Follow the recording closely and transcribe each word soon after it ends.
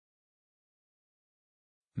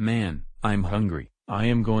Man, I'm hungry. I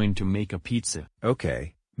am going to make a pizza.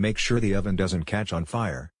 Okay, make sure the oven doesn't catch on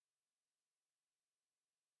fire.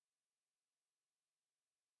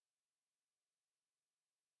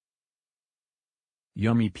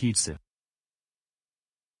 Yummy pizza.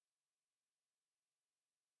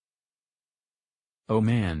 Oh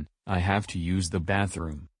man, I have to use the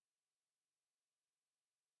bathroom.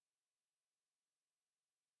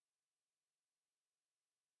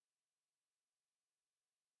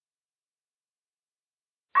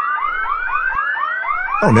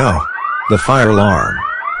 Oh no! The fire alarm!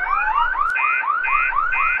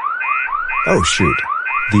 Oh shoot!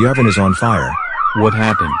 The oven is on fire! What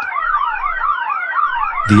happened?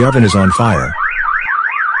 The oven is on fire!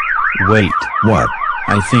 Wait. What?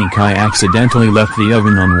 I think I accidentally left the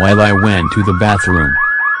oven on while I went to the bathroom.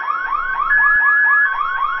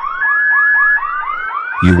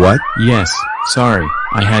 You what? Yes, sorry,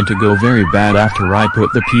 I had to go very bad after I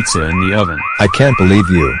put the pizza in the oven. I can't believe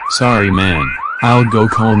you. Sorry man, I'll go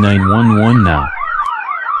call 911 now.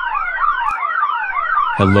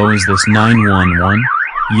 Hello, is this 911?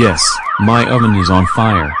 Yes, my oven is on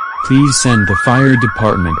fire. Please send the fire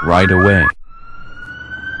department right away.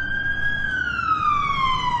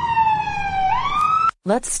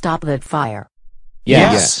 Let's stop that fire.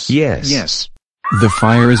 Yes. Yes. The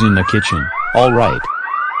fire is in the kitchen. All right.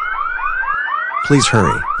 Please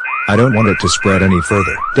hurry. I don't want it to spread any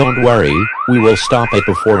further. Don't worry, we will stop it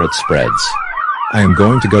before it spreads. I am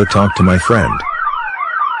going to go talk to my friend.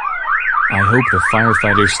 I hope the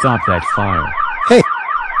firefighters stop that fire. Hey!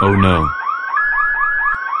 Oh no.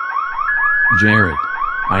 Jared.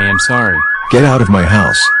 I am sorry. Get out of my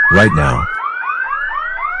house, right now.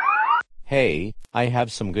 Hey, I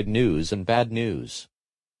have some good news and bad news.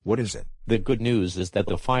 What is it? The good news is that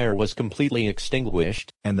the fire was completely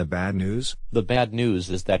extinguished. And the bad news? The bad news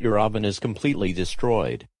is that your oven is completely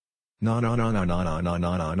destroyed. No.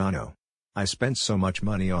 I spent so much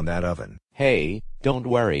money on that oven. Hey, don't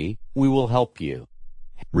worry, we will help you.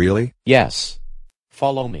 Really? Yes.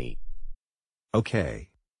 Follow me. Okay.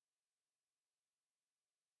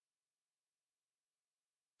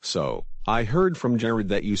 So, I heard from Jared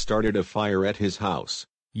that you started a fire at his house.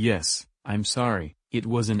 Yes, I'm sorry, it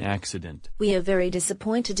was an accident. We are very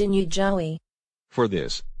disappointed in you, Joey. For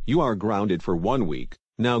this, you are grounded for 1 week.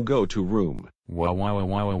 Now go to room.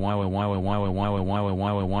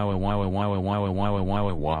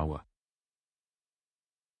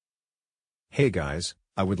 Hey guys,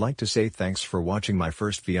 I would like to say thanks for watching my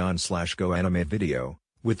first Vyond/Goanimate video,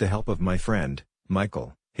 with the help of my friend,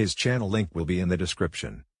 Michael. His channel link will be in the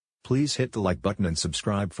description. Please hit the like button and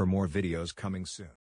subscribe for more videos coming soon.